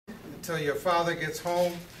until your father gets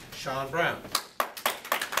home, Sean Brown.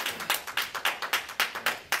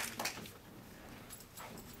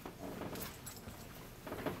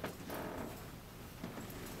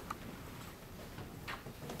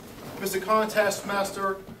 Mr.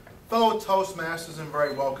 Toastmaster, fellow Toastmasters, and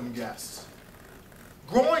very welcome guests.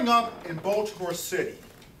 Growing up in Baltimore City,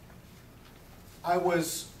 I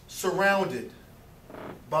was surrounded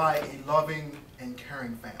by a loving and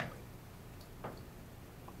caring family.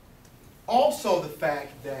 Also the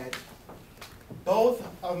fact that both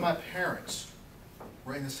of my parents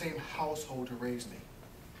were in the same household to raise me,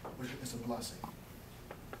 which is a blessing.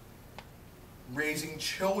 Raising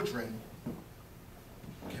children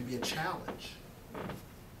can be a challenge,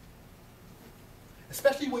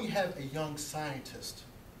 especially when you have a young scientist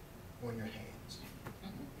on your hands.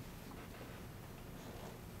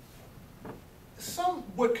 Some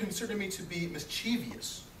would consider me to be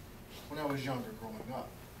mischievous when I was younger growing up.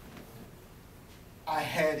 I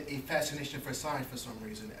had a fascination for science for some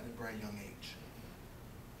reason at a very young age.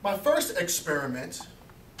 My first experiment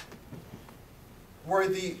were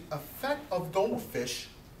the effect of goldfish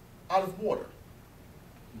out of water.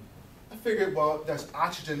 I figured, well, there's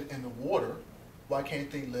oxygen in the water. Why can't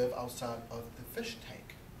they live outside of the fish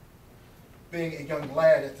tank? Being a young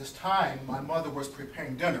lad at this time, my mother was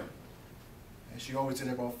preparing dinner. And she always did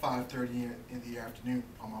it about 5:30 in the afternoon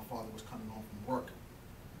while my father was coming home from work.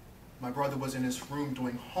 My brother was in his room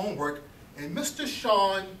doing homework, and Mr.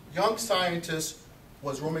 Sean, young scientist,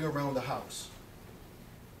 was roaming around the house.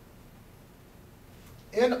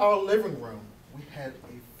 In our living room, we had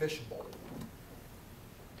a fish bowl,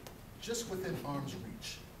 just within arm's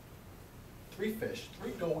reach. 3 fish,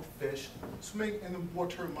 3 goldfish, swimming in the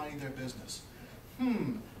water, minding their business.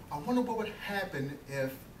 I wonder what would happen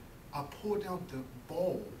if I pulled out the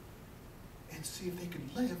bowl and see if they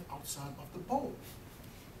could live outside of the bowl.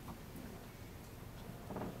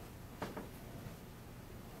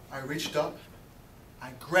 I reached up, I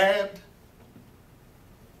grabbed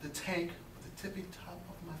the tank with the tippy top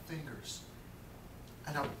of my fingers,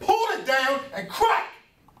 and I pulled it down and crack!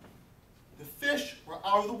 The fish were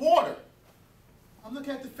out of the water. I'm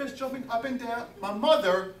looking at the fish jumping up and down. My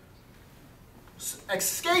mother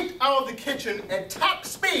escaped out of the kitchen at top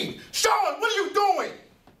speed. Sean, what are you doing?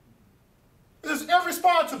 This is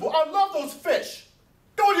irresponsible. I love those fish.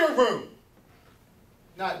 Go to your room.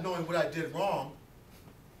 Not knowing what I did wrong,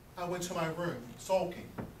 I went to my room, sulking,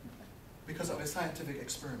 because of a scientific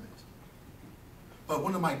experiment. But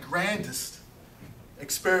one of my grandest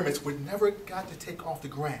experiments we never got to take off the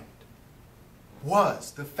ground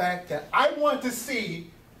was the fact that I wanted to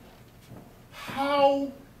see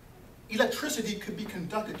how electricity could be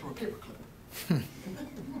conducted through a paperclip.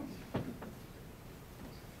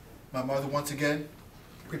 My mother, once again,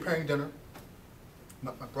 preparing dinner.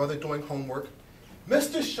 My brother doing homework.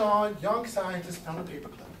 Mr. Sean, young scientist, found a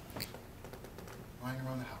paperclip lying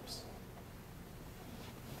around the house.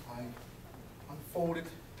 I unfolded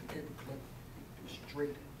the paperclip,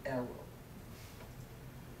 straight arrow.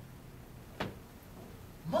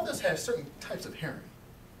 Mothers have certain types of hearing.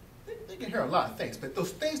 They can hear a lot of things, but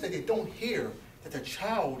those things that they don't hear, that their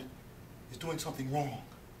child is doing something wrong.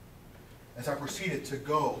 As I proceeded to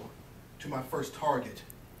go to my first target,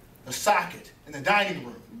 the socket in the dining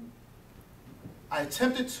room, I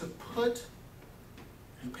attempted to put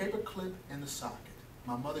the paperclip in the socket.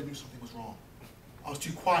 My mother knew something was wrong. I was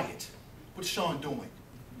too quiet. What's Sean doing?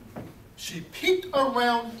 She peeked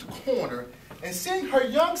around the corner and seeing her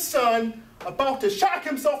young son about to shock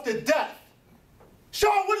himself to death.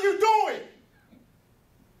 Sean, what are you doing?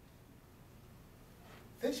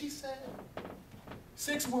 Then she said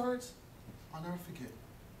 6 words I'll never forget.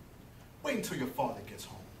 Wait until your father gets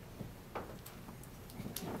home.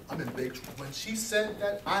 I'm in big trouble. When she said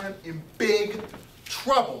that, I am in big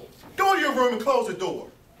trouble. Go to your room and close the door.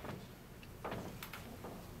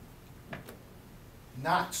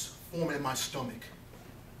 Knots forming in my stomach.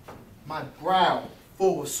 My brow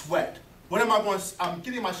full of sweat. What am I going to, I'm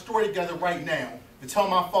getting my story together right now to tell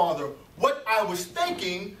my father what I was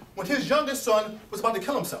thinking when his youngest son was about to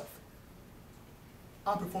kill himself.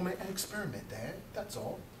 I'm performing an experiment, Dad, that's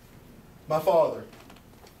all. My father,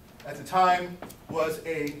 at the time, was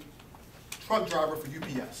a truck driver for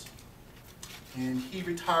UPS. And he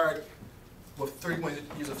retired with 31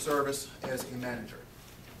 years of service as a manager.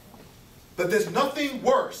 But there's nothing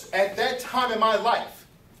worse at that time in my life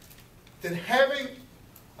than having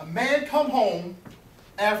a man come home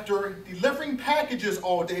after delivering packages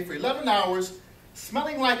all day for 11 hours,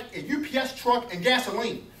 smelling like a UPS truck and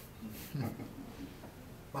gasoline.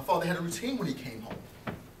 My father had a routine when he came home.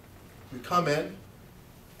 We'd come in,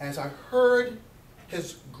 as I heard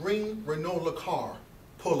his green Renault car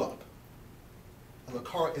pull up. And the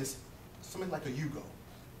car is something like a Yugo.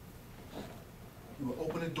 He would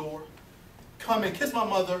open the door, come and kiss my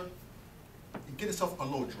mother, and get himself a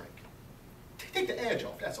little drink. Take the edge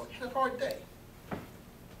off, that's all. He had a hard day.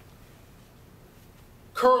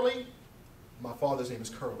 Curly, my father's name is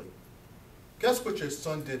Curly. Guess what your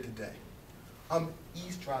son did today? I'm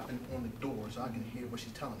eavesdropping on the door so I can hear what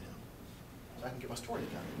she's telling him, so I can get my story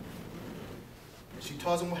together. She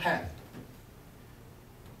tells him what happened.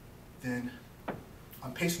 Then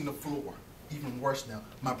I'm pacing the floor, even worse now.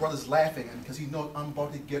 My brother's laughing because he knows I'm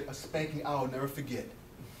about to get a spanking I'll never forget.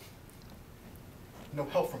 No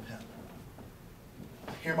help from him.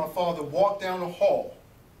 I hear my father walk down the hall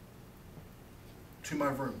to my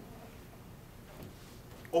room.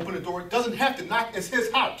 Open the door, doesn't have to knock, it's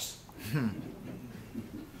his house.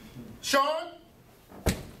 Sean,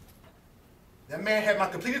 that man had my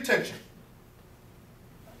complete attention.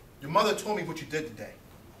 Your mother told me what you did today.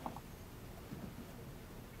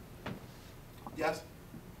 Yes?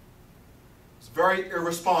 It's very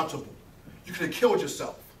irresponsible. You could have killed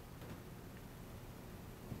yourself.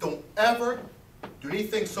 Don't ever do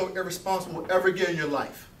anything so irresponsible ever again in your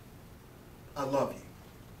life. I love you.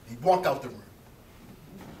 He walked out the room.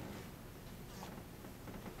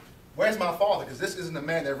 Where's my father? Because this isn't the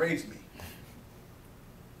man that raised me.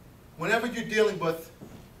 Whenever you're dealing with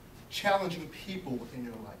challenging people in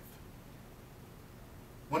your life,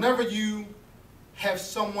 whenever you have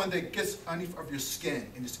someone that gets underneath of your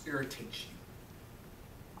skin and just irritates you,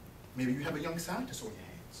 maybe you have a young scientist on your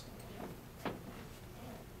hands.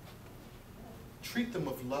 Treat them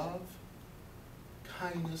with love,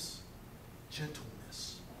 kindness,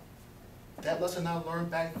 gentleness. That lesson I learned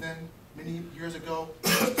back then, many years ago,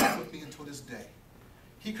 stuck with me until this day.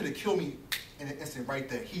 He could have killed me in an instant right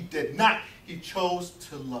there. He did not. He chose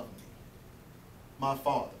to love me. My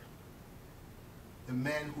father, the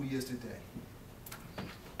man who he is today.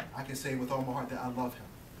 I can say with all my heart that I love him.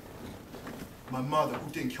 My mother,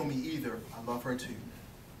 who didn't kill me either, I love her too.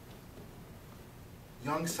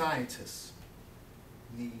 Young scientists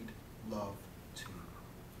need love too.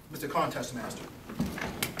 Mr. Toastmaster.